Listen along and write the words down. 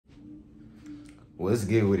What's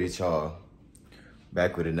good with it, y'all?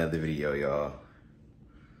 Back with another video, y'all.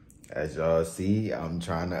 As y'all see, I'm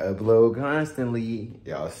trying to upload constantly.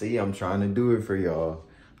 Y'all see, I'm trying to do it for y'all.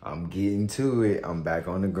 I'm getting to it. I'm back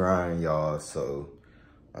on the grind, y'all. So,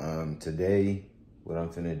 today, what I'm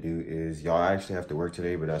finna do is, y'all actually have to work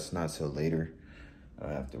today, but that's not till later. I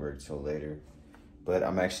don't have to work till later. But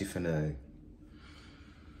I'm actually finna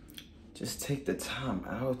just take the time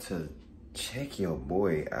out to check your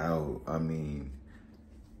boy out. I mean,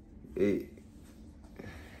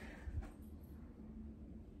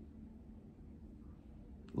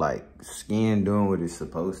 like, skin doing what it's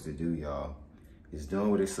supposed to do, y'all. It's doing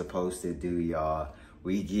what it's supposed to do, y'all.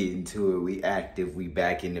 We get into it, we active, we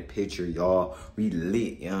back in the picture, y'all. We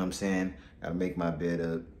lit, you know what I'm saying? Gotta make my bed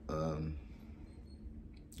up,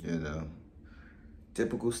 you know,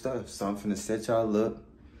 typical stuff. So I'm finna set y'all up,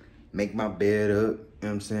 make my bed up, you know what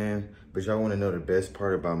I'm saying? But y'all wanna know the best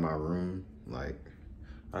part about my room? Like,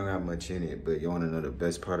 I don't got much in it, but y'all wanna know the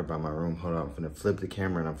best part about my room? Hold on, I'm finna flip the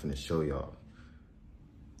camera and I'm finna show y'all.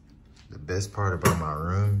 The best part about my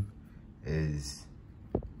room is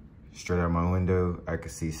straight out my window, I can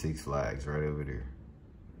see Six Flags right over there.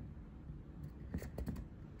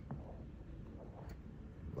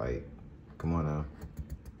 Like, come on now.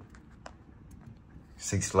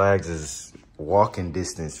 Six Flags is walking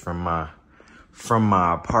distance from my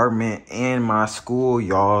apartment and my school,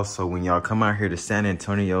 y'all. So when y'all come out here to San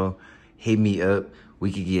Antonio, hit me up.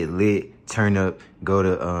 We could get lit, turn up, go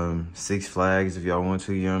to Six Flags if y'all want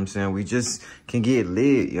to, you know what I'm saying? We just can get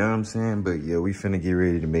lit, you know what I'm saying? But yeah, we finna get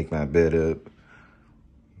ready to make my bed up.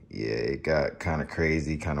 Yeah, it got kind of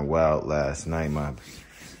crazy, kind of wild last night.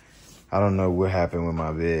 I don't know what happened with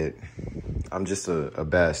my bed. I'm just a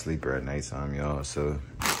bad sleeper at nighttime, y'all. So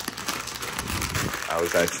I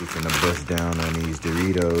was actually finna bust down on these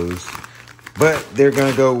Doritos. But they're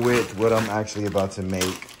gonna go with what I'm actually about to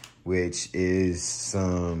make, which is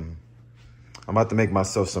I'm about to make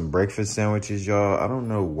myself some breakfast sandwiches, y'all. I don't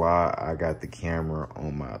know why I got the camera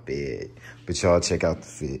on my bed, but y'all check out the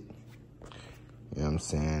fit. You know what I'm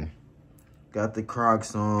saying? Got the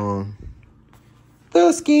Crocs on, the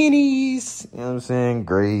skinnies, you know what I'm saying?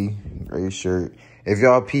 Gray shirt. If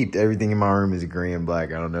y'all peeped, everything in my room is gray and black.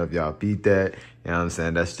 I don't know if y'all peeped that. You know what I'm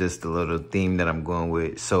saying? That's just a little theme that I'm going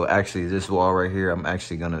with. So actually, this wall right here, I'm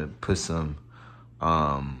actually gonna put some,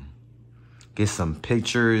 get some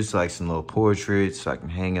pictures, like some little portraits, so I can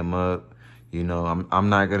hang them up. You know, I'm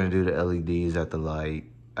not gonna do the LEDs at the light.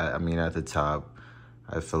 I mean, at the top.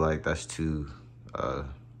 I feel like that's too.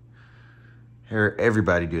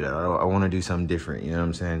 Everybody do that. I want to do something different. You know what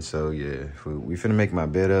I'm saying? So yeah, we finna make my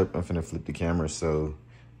bed up. I'm finna flip the camera so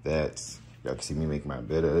that y'all can see me make my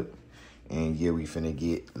bed up. And yeah, we finna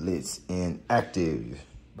get lit and active.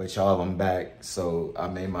 But y'all, I'm back, so I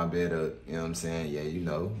made my bed up, you know what I'm saying? Yeah, you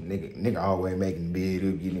know, nigga always making the bed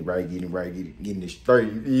up, getting it right, getting it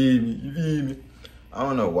straight, you feel me? I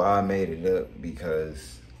don't know why I made it up,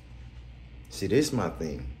 because, see, this is my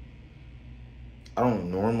thing. I don't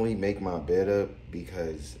normally make my bed up,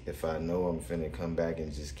 because if I know I'm finna come back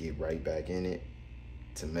and just get right back in it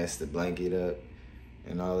to mess the blanket up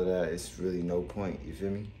and all of that, it's really no point, you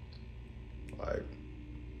feel me? Like,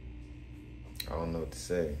 I don't know what to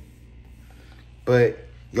say. But,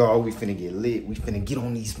 y'all, we finna get lit. We finna get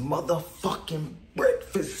on these motherfucking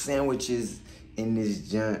breakfast sandwiches in this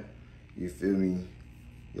joint. You feel me?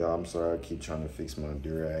 Y'all, I'm sorry. I keep trying to fix my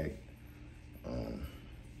durag.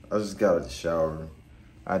 I just got out of the shower.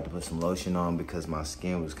 I had to put some lotion on because my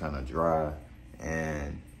skin was kind of dry.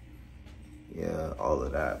 And, yeah, all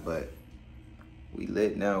of that. But we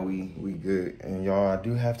lit now. We good. And, y'all, I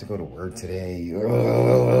do have to go to work today.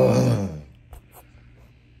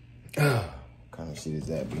 What kind of shit is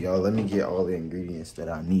that? But y'all, let me get all the ingredients that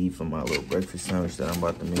I need for my little breakfast sandwich that I'm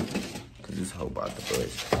about to make. Cause this hoe about to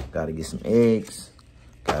bust. Gotta get some eggs.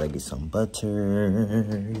 Gotta get some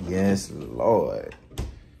butter. Yes, Lord.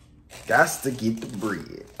 Gots to get the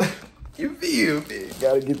bread. You feel me?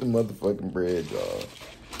 Gotta get the motherfucking bread, y'all.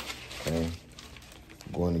 Okay.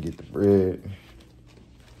 I'm going to get the bread.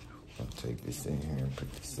 I'll take this in here and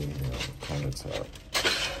put this in here on the countertop.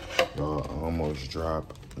 Y'all, almost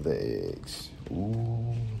dropped the eggs.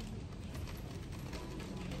 Ooh.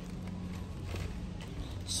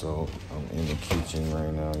 So, I'm in the kitchen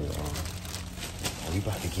right now, y'all. We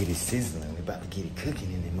about to get it sizzling. We about to get it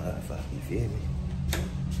cooking in the motherfucker. You feel me?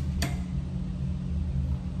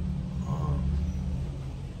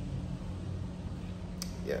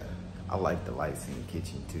 Yeah, I like the lights in the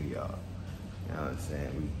kitchen too, y'all. You know what I'm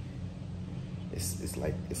saying? It's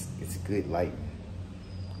like, it's good lighting.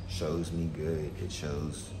 Shows me good. It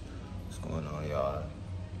shows what's going on, y'all.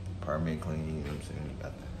 apartment clean, you know what I'm saying? We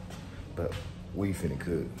got that. But we finna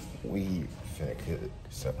cook. We finna cook.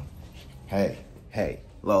 So, hey,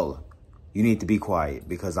 Lola, you need to be quiet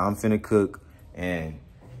because I'm finna cook and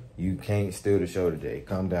you can't steal the show today.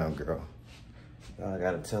 Calm down, girl. I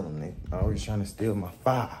gotta tell them they always trying to steal my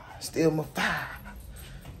fire. Steal my fire.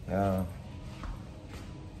 Y'all,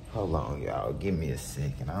 hold on, y'all. Give me a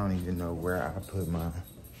second. I don't even know where I put my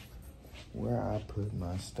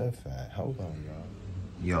stuff at. Hold on, y'all.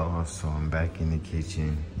 Y'all, so I'm back in the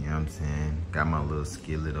kitchen. You know what I'm saying? Got my little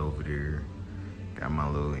skillet over there. Got my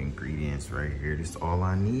little ingredients right here. This is all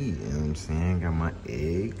I need. You know what I'm saying? Got my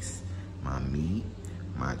eggs, my meat,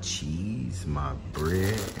 my cheese, my bread, you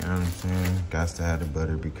know what I'm saying? Got to have the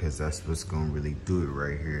butter because that's what's gonna really do it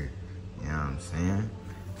right here. You know what I'm saying?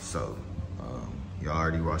 So, y'all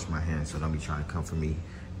already washed my hands, so don't be trying to come for me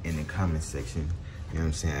in the comment section. You know what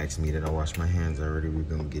I'm saying? Ask me that I wash my hands already. We're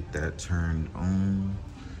gonna get that turned on.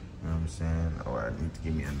 You know what I'm saying? Oh, I need to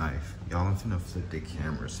give me a knife. Y'all, I'm finna flip the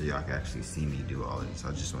camera so y'all can actually see me do all this.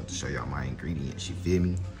 I just want to show y'all my ingredients, you feel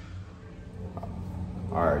me?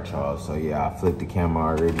 All right, y'all, so yeah, I flipped the camera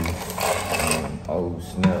already. Oh,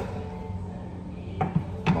 snap.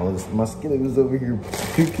 My skillet was over here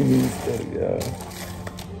cooking and stuff, y'all.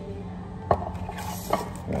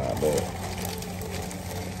 Nah, but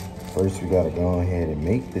first we gotta go ahead and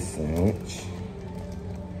make the sandwich.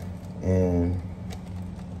 And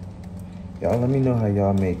y'all let me know how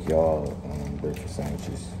y'all make y'all breakfast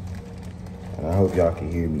sandwiches. And I hope y'all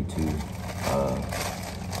can hear me too.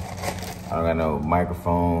 I don't got no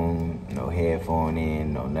microphone, no headphone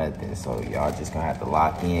in, no nothing. So y'all just gonna have to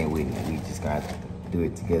lock in with me. We just gonna have to do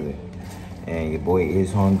it together. And your boy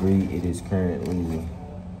is hungry. It is currently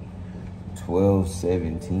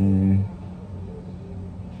 12:17.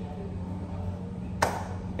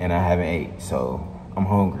 And I haven't ate, so I'm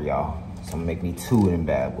hungry, y'all. So I'm gonna make me 2 of them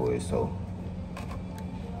bad boys, so.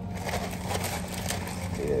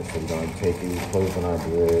 Yeah, so we're gonna take these, close on our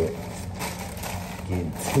bread, get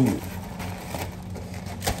into it.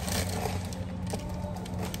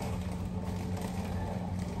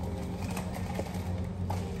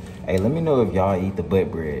 Hey, let me know if y'all eat the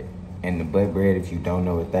butt bread. And the butt bread, if you don't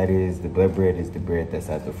know what that is, the butt bread is the bread that's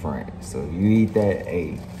at the front. So if you eat that,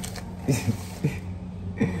 hey.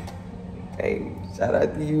 Hey, shout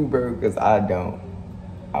out to you, bro, because I don't.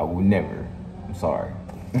 I will never. I'm sorry.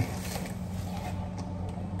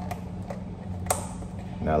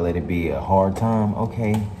 Now let it be a hard time,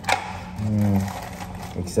 okay?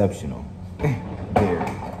 Exceptional. Very,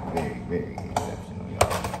 very, very exceptional,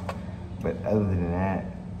 y'all. But other than that,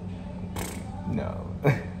 no.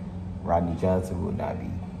 Rodney Johnson will not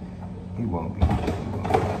be. He won't be.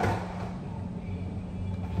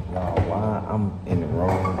 Y'all, why I'm in the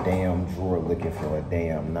wrong damn drawer looking for a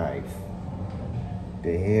damn knife?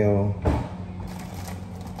 The hell?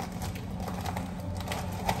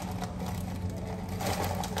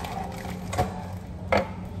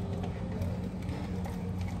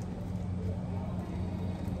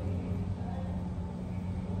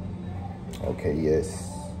 Okay, yes.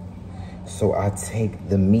 So I take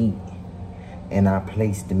the meat and I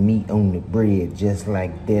place the meat on the bread just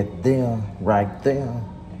like that there, right there.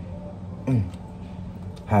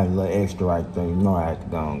 Had a little extra right there, you know I had to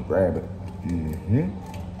go and grab it.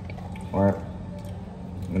 All right.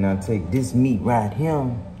 When I take this meat right here,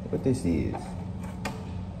 what this is?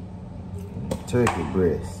 Turkey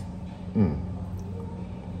breast. Don't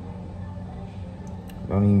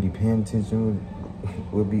even be paying attention.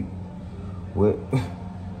 We'll be what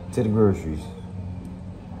to the groceries.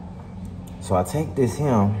 So I take this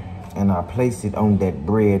here and I place it on that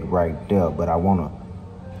bread right there, but I wanna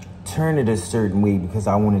turn it a certain way because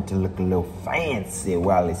I want it to look a little fancy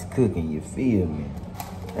while it's cooking, you feel me?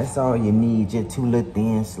 That's all you need, just 2 little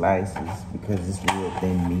thin slices because it's real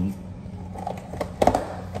thin meat.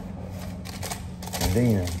 And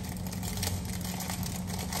then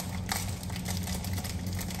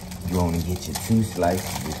you only get your 2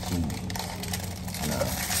 slices of cheese. Now,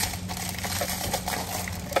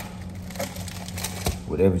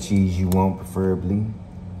 whatever cheese you want, preferably.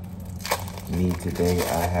 Me today,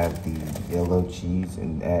 I have the yellow cheese,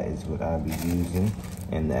 and that is what I'll be using.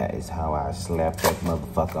 And that is how I slap that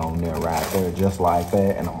motherfucker on there right there, just like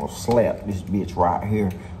that. And I'm gonna slap this bitch right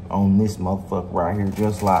here on this motherfucker right here,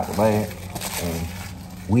 just like that. And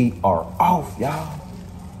we are off, y'all.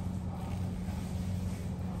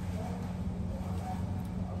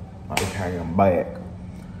 Okay, I'm back.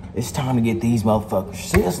 It's time to get these motherfuckers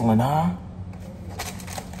sizzling, huh?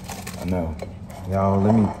 I know. Y'all,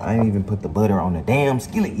 I ain't even put the butter on the damn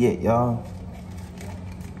skillet yet, y'all.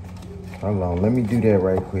 Hold on, let me do that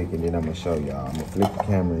right quick and then I'm gonna show y'all. I'm gonna flip the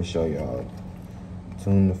camera and show y'all.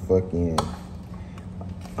 Tune the fuck in.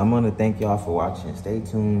 I'm gonna thank y'all for watching. Stay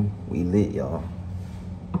tuned. We lit, y'all.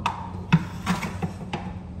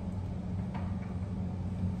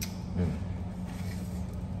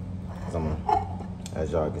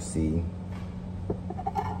 As y'all can see.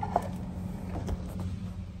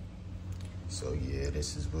 So yeah,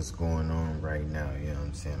 this is what's going on right now. You know what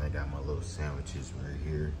I'm saying? I got my little sandwiches right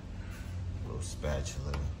here. Little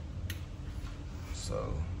spatula.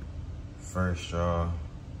 So first, y'all,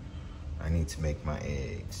 I need to make my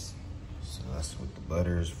eggs. So that's what the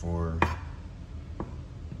butter is for.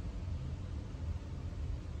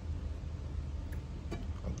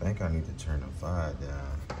 I think I need to turn the fire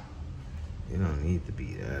down. You don't need to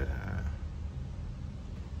be that high.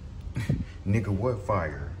 Nigga, what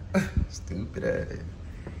fire? Stupid ass.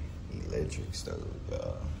 Electric stove,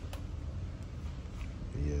 y'all.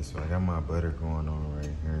 Yeah, so I got my butter going on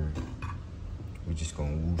right here. We just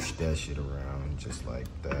gonna whoosh that shit around just like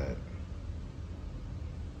that.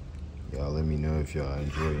 Y'all let me know if y'all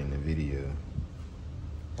enjoying the video.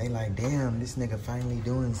 They like, damn, this nigga finally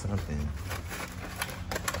doing something.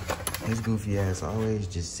 This goofy ass always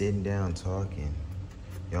just sitting down talking.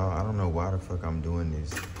 Y'all, I don't know why the fuck I'm doing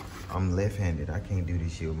this. I'm left-handed. I can't do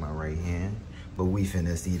this shit with my right hand. But we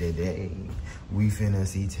finna see today. We finna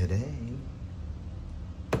see today.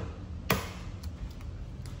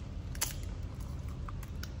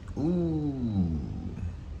 Ooh.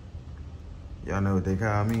 Y'all know what they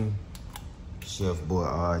call me? Chef Boy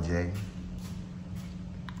RJ.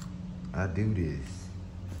 I do this.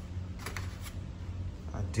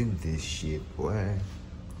 I do this shit, boy.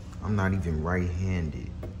 I'm not even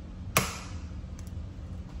right-handed.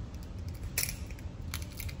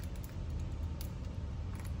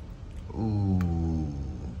 Ooh.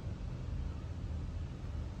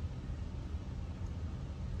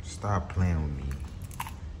 Stop playing with me.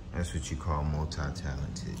 That's what you call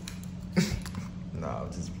multi-talented. No,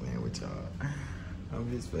 I'm just playing with y'all.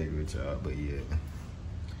 I'm just playing with y'all, but yeah.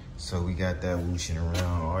 So we got that whooshing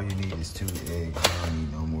around. All you need is 2 eggs. I don't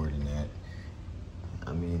need no more than that.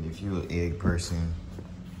 I mean, if you're an egg person,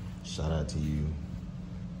 shout out to you.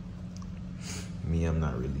 Me, I'm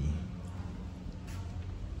not really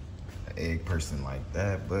an egg person like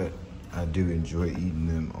that, but I do enjoy eating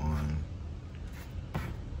them on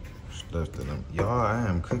stuff that y'all, I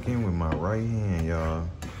am cooking with my right hand, y'all.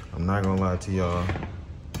 I'm not gonna lie to y'all.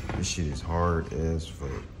 This shit is hard as fuck.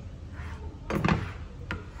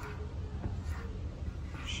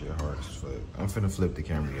 Shit hard as fuck. I'm finna flip the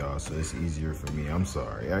camera, y'all, so it's easier for me. I'm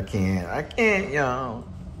sorry. I can't, y'all.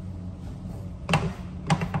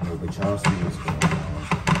 No, but y'all see what's going on.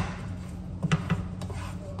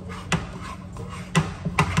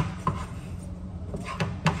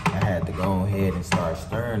 I had to go ahead and start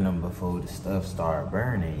stirring them before the stuff started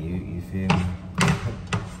burning. You feel me?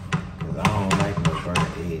 Cause I don't like no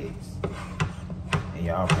burnt eggs. And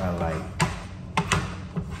y'all probably like,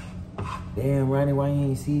 damn, Rodney, why you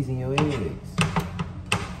ain't season your eggs?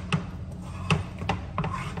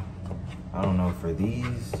 I don't know, for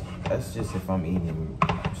these, that's just if I'm eating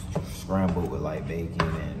scrambled with like bacon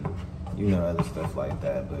and, you know, other stuff like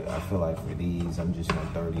that. But I feel like for these, I'm just gonna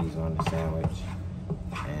throw these on the sandwich.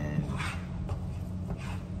 And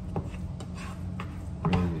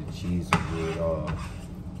really the cheese will do it all.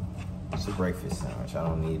 It's a breakfast sandwich. I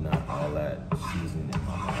don't need all that seasoning in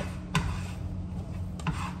my mouth.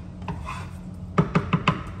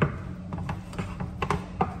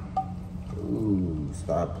 Ooh,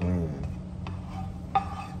 stop playing.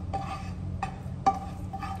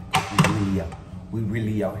 We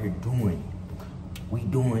really out here doing. We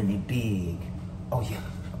doing it big. Oh yeah,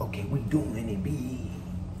 okay, we doing it big.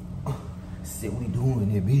 Said we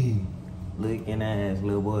doing it big. Looking ass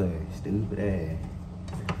little boy, stupid ass.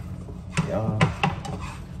 Y'all,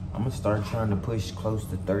 I'm gonna start trying to push close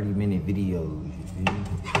to 30-minute videos, you feel me?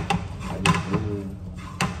 Like it's good.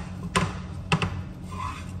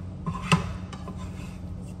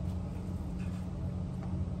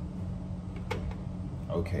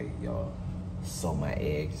 Okay, y'all, so my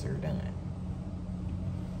eggs are done.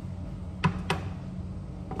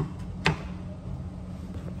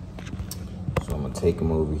 So I'm gonna take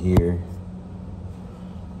them over here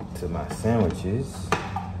to my sandwiches.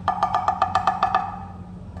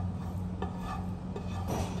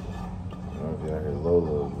 I don't know if y'all hear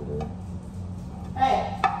Lola over there. Hey,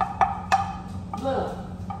 look.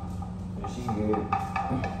 Yeah, she good.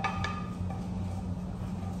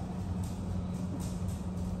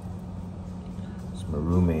 It's my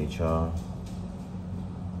roommate, y'all.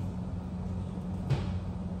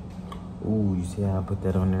 Ooh, you see how I put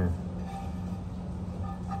that on there?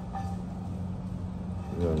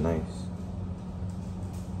 nice.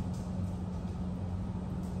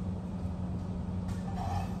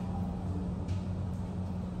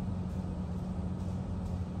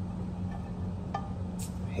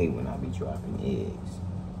 I hate when I be dropping eggs.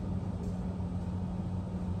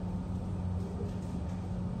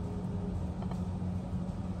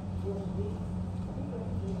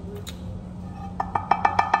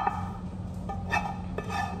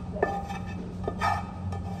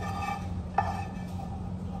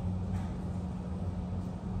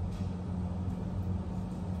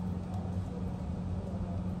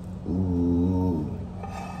 Ooh.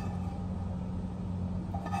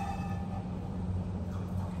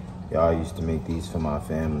 Y'all used to make these for my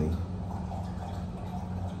family.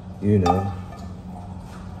 You know,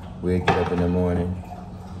 we'd get up in the morning.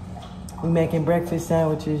 We making breakfast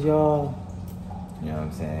sandwiches, y'all. You know what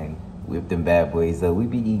I'm saying? Whip them bad boys up. We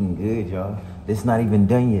be eating good, y'all. This not even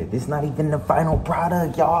done yet. This not even the final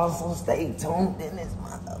product, y'all. So stay tuned in this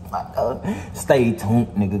motherfucker. Stay tuned,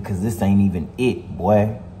 nigga, cause this ain't even it,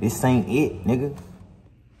 boy. This ain't it, nigga.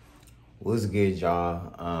 What's good,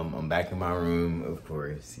 y'all? I'm back in my room, of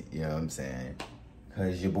course. You know what I'm saying?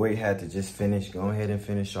 Cause your boy had to just go ahead and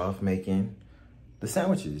finish off making the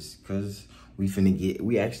sandwiches. Cause we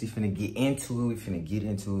actually finna get into it. We finna get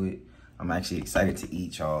into it. I'm actually excited to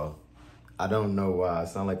eat, y'all. I don't know why I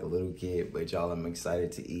sound like a little kid, but y'all, I'm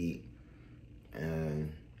excited to eat.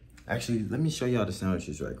 And actually, let me show y'all the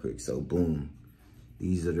sandwiches right quick. So boom,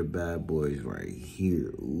 these are the bad boys right here.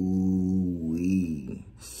 Ooh-wee.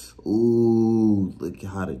 Ooh, look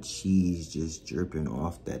how the cheese just dripping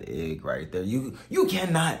off that egg right there. You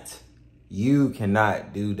cannot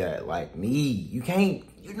do that like me. You can't,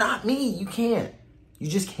 you're not me, you can't. You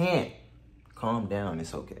just can't. Calm down,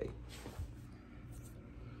 it's okay.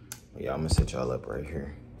 Yeah, I'm gonna set y'all up right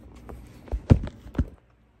here.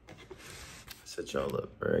 Set y'all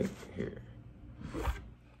up right here.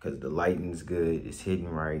 Cause the lighting's good, it's hitting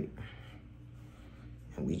right.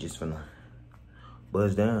 And we just finna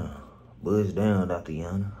buzz down, Dr.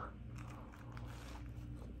 Yana.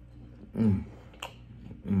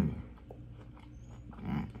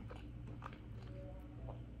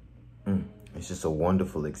 It's just a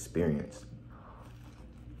wonderful experience.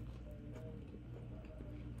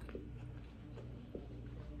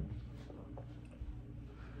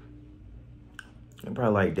 You're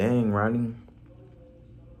probably like, dang, Rodney,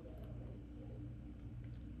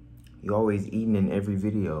 you always eating in every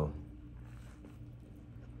video.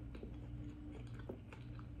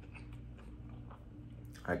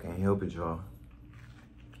 I can't help it, y'all.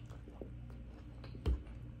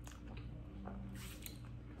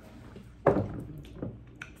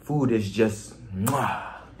 Food is just mwah.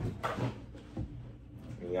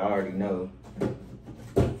 You already know.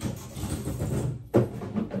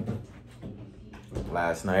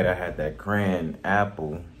 Last night I had that cran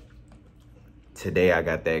apple. Today I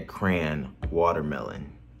got that cran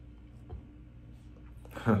watermelon.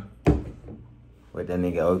 Huh. What that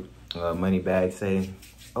nigga Moneybag say?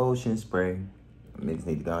 Ocean spray. Niggas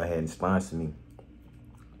need to go ahead and sponsor me.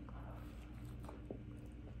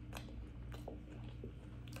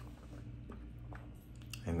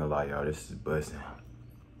 Ain't gonna lie, y'all, this is busting.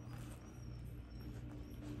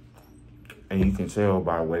 And you can tell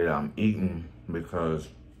by the way that I'm eating because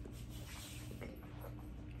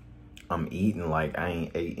I'm eating like I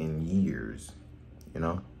ain't ate in years, you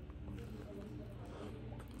know?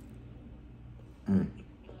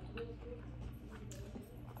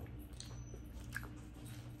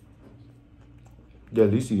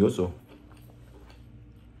 Delicioso.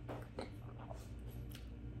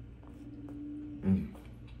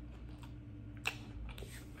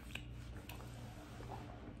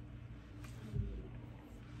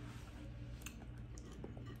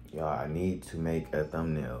 Y'all, I need to make a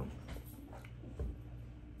thumbnail.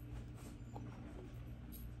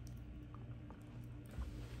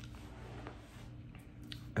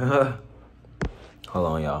 Hold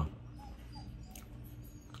on, y'all.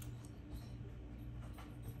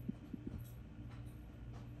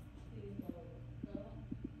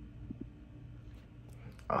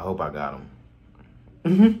 I hope I got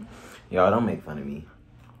them. Y'all, don't make fun of me.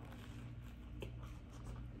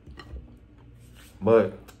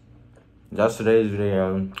 But that's today's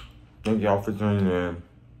video. Thank y'all for tuning in.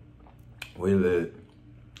 We lit.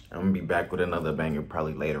 I'm gonna be back with another banger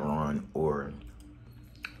probably later on or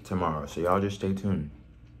tomorrow. So y'all just stay tuned.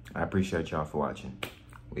 I appreciate y'all for watching.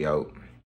 We out.